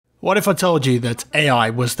What if I told you that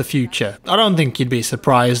AI was the future? I don't think you'd be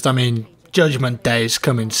surprised. I mean, Judgment Day is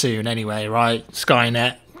coming soon anyway, right?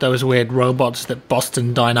 Skynet, those weird robots that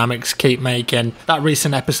Boston Dynamics keep making, that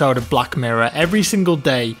recent episode of Black Mirror. Every single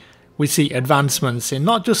day we see advancements in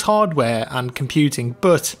not just hardware and computing,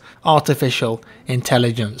 but artificial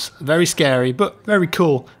intelligence. Very scary, but very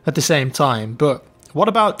cool at the same time. But what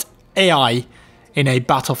about AI in a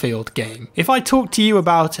Battlefield game? If I talk to you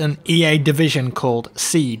about an EA division called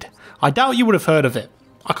Seed, I doubt you would have heard of it.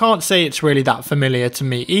 I can't say it's really that familiar to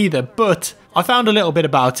me either, but I found a little bit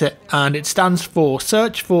about it, and it stands for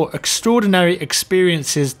Search for Extraordinary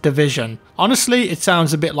Experiences Division. Honestly, it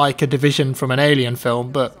sounds a bit like a division from an Alien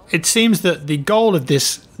film, but it seems that the goal of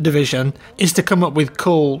this division is to come up with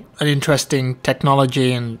cool and interesting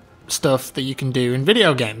technology and stuff that you can do in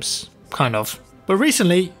video games, kind of. But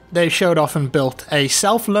recently, they showed off and built a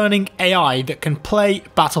self-learning AI that can play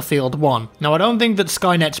Battlefield 1. Now, I don't think that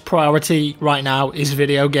Skynet's priority right now is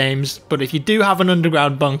video games, but if you do have an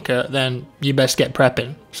underground bunker, then you best get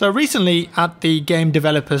prepping. So recently, at the Game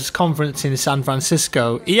Developers Conference in San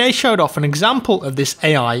Francisco, EA showed off an example of this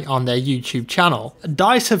AI on their YouTube channel.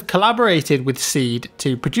 DICE have collaborated with Seed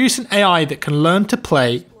to produce an AI that can learn to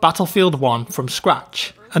play Battlefield 1 from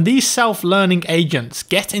scratch. And these self-learning agents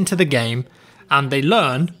get into the game and they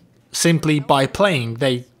learn simply by playing.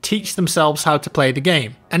 They teach themselves how to play the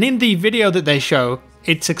game. And in the video that they show,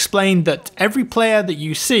 it's explained that every player that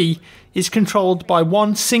you see is controlled by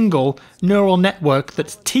one single neural network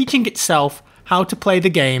that's teaching itself how to play the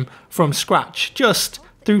game from scratch, just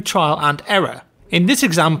through trial and error. In this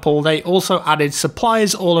example, they also added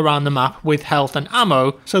supplies all around the map with health and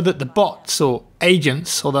ammo so that the bots or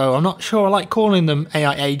agents, although I'm not sure I like calling them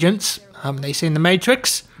AI agents, haven't they seen The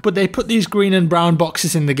Matrix? But they put these green and brown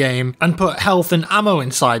boxes in the game and put health and ammo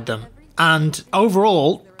inside them. And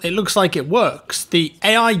overall, it looks like it works. The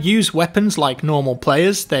AI use weapons like normal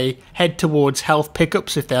players. They head towards health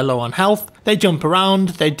pickups if they're low on health. They jump around,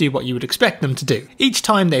 they do what you would expect them to do. Each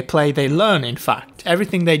time they play, they learn, in fact.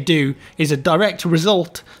 Everything they do is a direct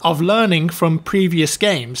result of learning from previous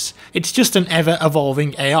games. It's just an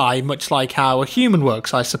ever-evolving AI, much like how a human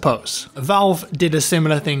works, I suppose. Valve did a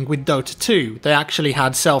similar thing with Dota 2. They actually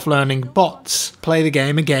had self-learning bots play the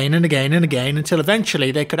game again and again and again until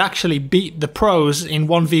eventually they could actually beat the pros in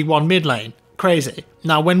 1v1 mid lane. Crazy.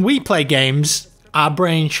 Now, when we play games, our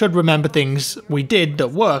brain should remember things we did that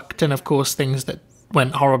worked and of course things that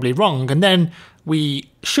went horribly wrong, and then we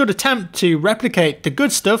should attempt to replicate the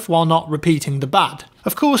good stuff while not repeating the bad.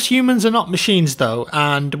 Of course, humans are not machines though,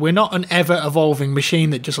 and we're not an ever-evolving machine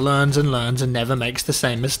that just learns and learns and never makes the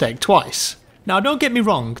same mistake twice. Now, don't get me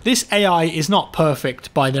wrong, this AI is not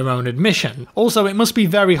perfect by their own admission. Also, it must be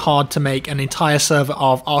very hard to make an entire server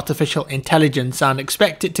of artificial intelligence and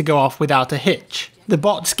expect it to go off without a hitch. The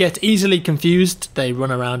bots get easily confused, they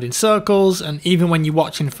run around in circles, and even when you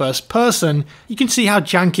watch in first person, you can see how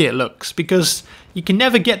janky it looks, because you can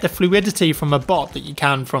never get the fluidity from a bot that you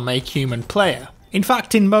can from a human player. In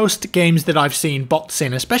fact, in most games that I've seen bots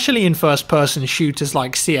in, especially in first-person shooters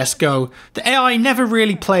like CSGO, the AI never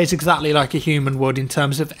really plays exactly like a human would in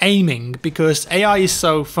terms of aiming, because AI is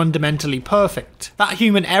so fundamentally perfect. That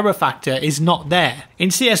human error factor is not there. In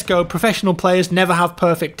CSGO, professional players never have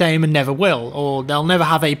perfect aim and never will, or they'll never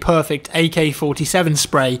have a perfect AK-47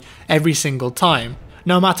 spray every single time.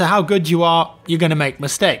 No matter how good you are, you're going to make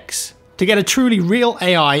mistakes. To get a truly real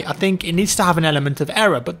AI, I think it needs to have an element of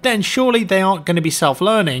error, but then surely they aren't going to be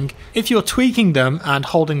self-learning if you're tweaking them and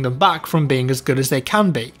holding them back from being as good as they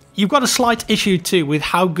can be. You've got a slight issue too with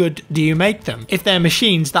how good do you make them. If they're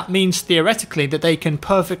machines, that means theoretically that they can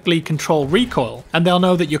perfectly control recoil, and they'll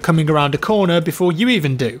know that you're coming around a corner before you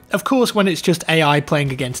even do. Of course, when it's just AI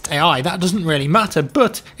playing against AI, that doesn't really matter,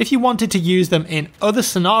 but if you wanted to use them in other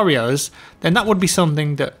scenarios, then that would be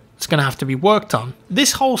something that it's going to have to be worked on.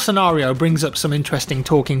 This whole scenario brings up some interesting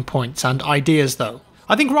talking points and ideas though.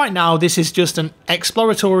 I think right now this is just an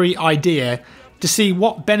exploratory idea to see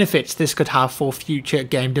what benefits this could have for future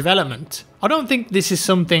game development. I don't think this is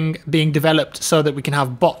something being developed so that we can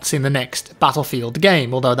have bots in the next Battlefield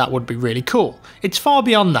game, although that would be really cool. It's far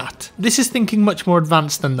beyond that. This is thinking much more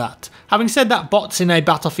advanced than that. Having said that, bots in a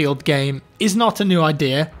Battlefield game is not a new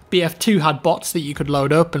idea. BF2 had bots that you could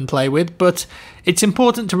load up and play with, but it's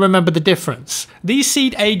important to remember the difference. These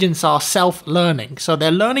Seed agents are self-learning, so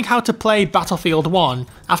they're learning how to play Battlefield 1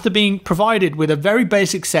 after being provided with a very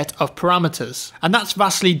basic set of parameters. And that's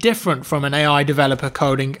vastly different from an AI developer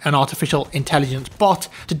coding an artificial intelligence bot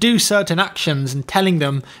to do certain actions and telling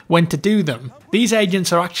them when to do them. These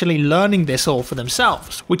agents are actually learning this all for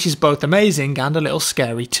themselves, which is both amazing and a little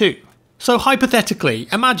scary too. So hypothetically,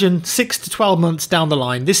 imagine 6 to 12 months down the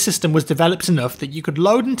line, this system was developed enough that you could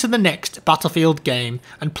load into the next Battlefield game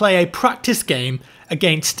and play a practice game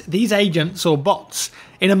against these agents or bots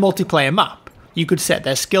in a multiplayer map. You could set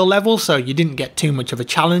their skill level so you didn't get too much of a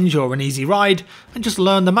challenge or an easy ride, and just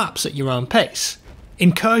learn the maps at your own pace.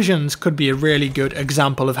 Incursions could be a really good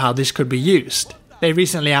example of how this could be used. They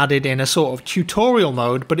recently added in a sort of tutorial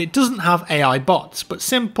mode, but it doesn't have AI bots, but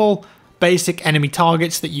simple, basic enemy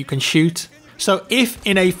targets that you can shoot. So if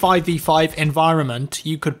in a 5v5 environment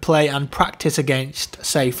you could play and practice against,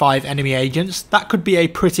 say, 5 enemy agents, that could be a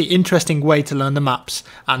pretty interesting way to learn the maps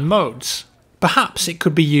and modes. Perhaps it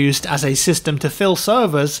could be used as a system to fill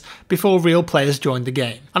servers before real players join the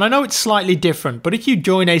game. And I know it's slightly different, but if you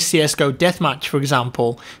join a CSGO deathmatch, for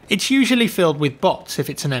example, it's usually filled with bots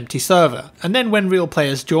if it's an empty server. And then when real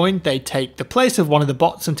players join, they take the place of one of the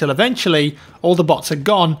bots until eventually all the bots are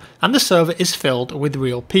gone and the server is filled with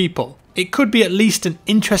real people. It could be at least an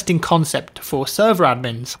interesting concept for server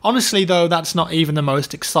admins. Honestly though, that's not even the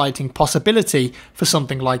most exciting possibility for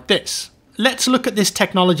something like this. Let's look at this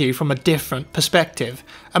technology from a different perspective.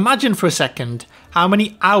 Imagine for a second how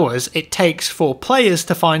many hours it takes for players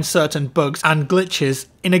to find certain bugs and glitches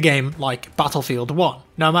in a game like Battlefield 1.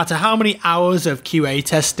 No matter how many hours of QA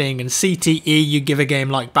testing and CTE you give a game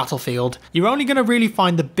like Battlefield, you're only going to really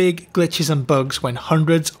find the big glitches and bugs when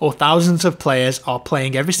hundreds or thousands of players are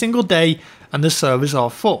playing every single day and the servers are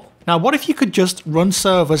full. Now what if you could just run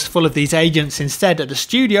servers full of these agents instead at the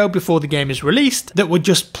studio before the game is released that would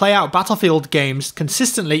just play out Battlefield games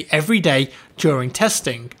consistently every day during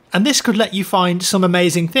testing? And this could let you find some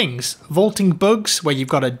amazing things. Vaulting bugs, where you've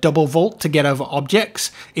got a double vault to get over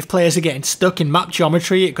objects. If players are getting stuck in map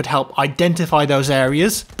geometry, it could help identify those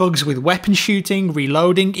areas. Bugs with weapon shooting,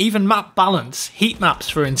 reloading, even map balance. Heat maps,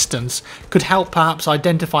 for instance, could help perhaps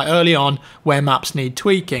identify early on where maps need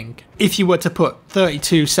tweaking. If you were to put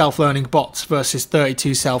 32 self-learning bots versus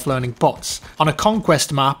 32 self-learning bots on a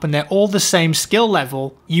conquest map and they're all the same skill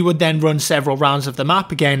level, you would then run several rounds of the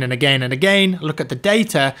map again and again and again, look at the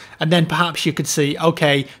data, and then perhaps you could see,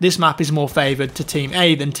 okay, this map is more favoured to Team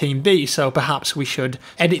A than Team B, so perhaps we should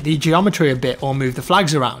edit the geometry a bit or move the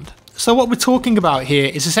flags around. So what we're talking about here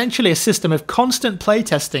is essentially a system of constant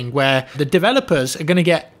playtesting where the developers are going to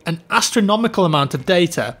get an astronomical amount of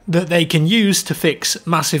data that they can use to fix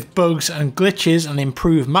massive bugs and glitches and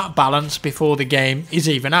improve map balance before the game is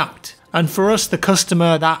even out. And for us, the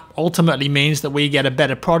customer, that ultimately means that we get a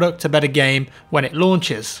better product, a better game when it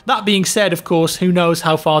launches. That being said, of course, who knows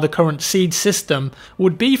how far the current seed system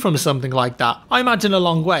would be from something like that. I imagine a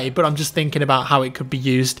long way, but I'm just thinking about how it could be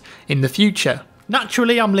used in the future.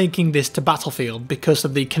 Naturally, I'm linking this to Battlefield because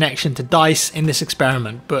of the connection to DICE in this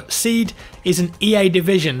experiment, but Seed is an EA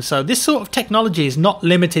division, so this sort of technology is not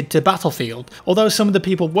limited to Battlefield, although some of the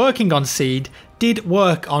people working on Seed did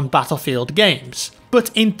work on Battlefield games.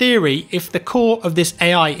 But in theory, if the core of this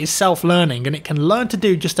AI is self-learning and it can learn to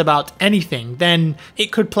do just about anything, then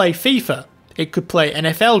it could play FIFA. It could play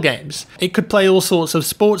NFL games. It could play all sorts of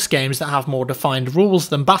sports games that have more defined rules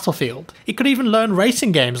than Battlefield. It could even learn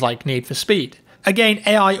racing games like Need for Speed. Again,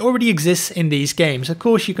 AI already exists in these games. Of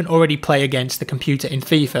course, you can already play against the computer in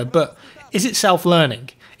FIFA, but is it self-learning?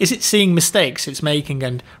 Is it seeing mistakes it's making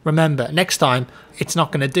and remember, next time, it's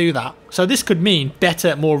not going to do that? So this could mean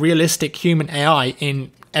better, more realistic human AI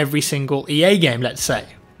in every single EA game, let's say.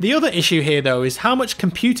 The other issue here though is how much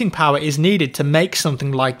computing power is needed to make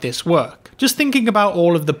something like this work. Just thinking about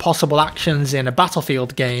all of the possible actions in a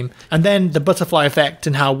Battlefield game, and then the butterfly effect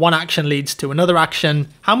and how one action leads to another action,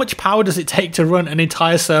 how much power does it take to run an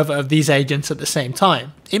entire server of these agents at the same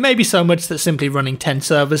time? It may be so much that simply running 10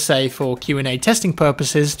 servers, say for Q&A testing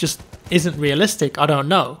purposes, just isn't realistic, I don't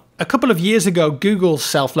know. A couple of years ago, Google's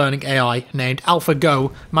self-learning AI named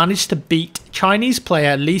AlphaGo managed to beat Chinese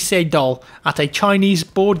player Lee Sedol at a Chinese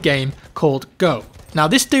board game called Go. Now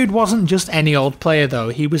this dude wasn't just any old player though,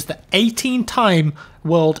 he was the 18-time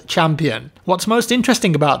world champion. What's most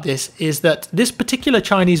interesting about this is that this particular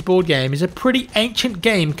Chinese board game is a pretty ancient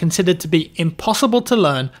game considered to be impossible to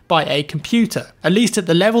learn by a computer, at least at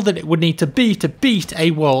the level that it would need to beat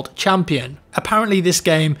a world champion. Apparently this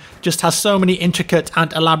game just has so many intricate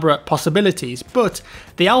and elaborate possibilities, but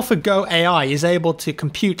the AlphaGo AI is able to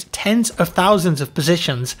compute tens of thousands of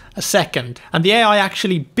positions a second, and the AI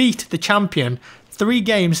actually beat the champion 3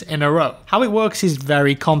 games in a row. How it works is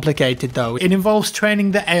very complicated though. It involves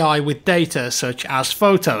training the AI with data such as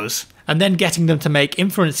photos, and then getting them to make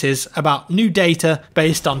inferences about new data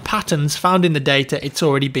based on patterns found in the data it's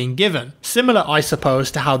already been given. Similar, I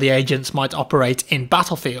suppose, to how the agents might operate in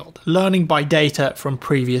Battlefield, learning by data from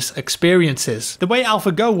previous experiences. The way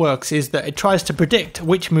AlphaGo works is that it tries to predict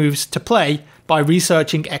which moves to play by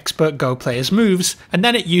researching expert Go players' moves, and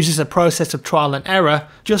then it uses a process of trial and error,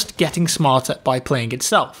 just getting smarter by playing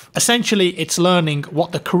itself. Essentially, it's learning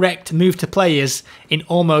what the correct move to play is in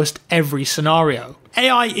almost every scenario.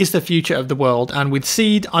 AI is the future of the world, and with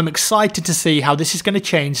Seed, I'm excited to see how this is going to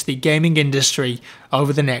change the gaming industry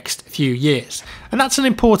over the next few years. And that's an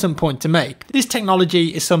important point to make. This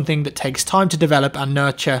technology is something that takes time to develop and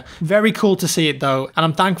nurture. Very cool to see it though, and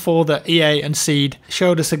I'm thankful that EA and Seed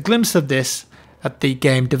showed us a glimpse of this at the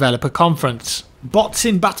Game Developer Conference. Bots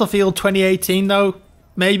in Battlefield 2018 though?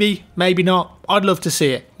 Maybe, maybe not. I'd love to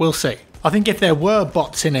see it. We'll see. I think if there were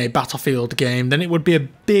bots in a Battlefield game, then it would be a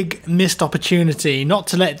big missed opportunity not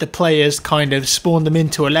to let the players kind of spawn them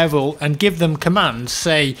into a level and give them commands.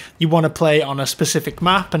 Say you want to play on a specific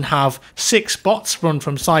map and have 6 bots run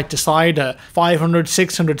from side to side at 500,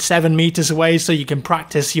 600, 7 meters away so you can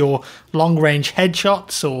practice your long-range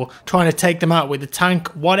headshots or trying to take them out with a tank,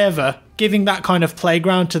 whatever. Giving that kind of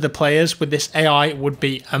playground to the players with this AI would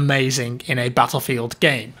be amazing in a Battlefield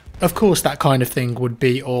game. Of course, that kind of thing would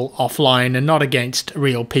be all offline and not against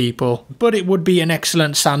real people, but it would be an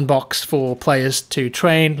excellent sandbox for players to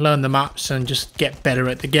train, learn the maps, and just get better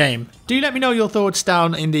at the game. Do let me know your thoughts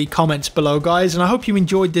down in the comments below, guys, and I hope you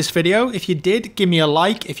enjoyed this video. If you did, give me a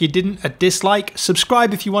like. If you didn't, a dislike.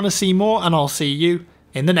 Subscribe if you want to see more, and I'll see you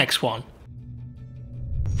in the next one.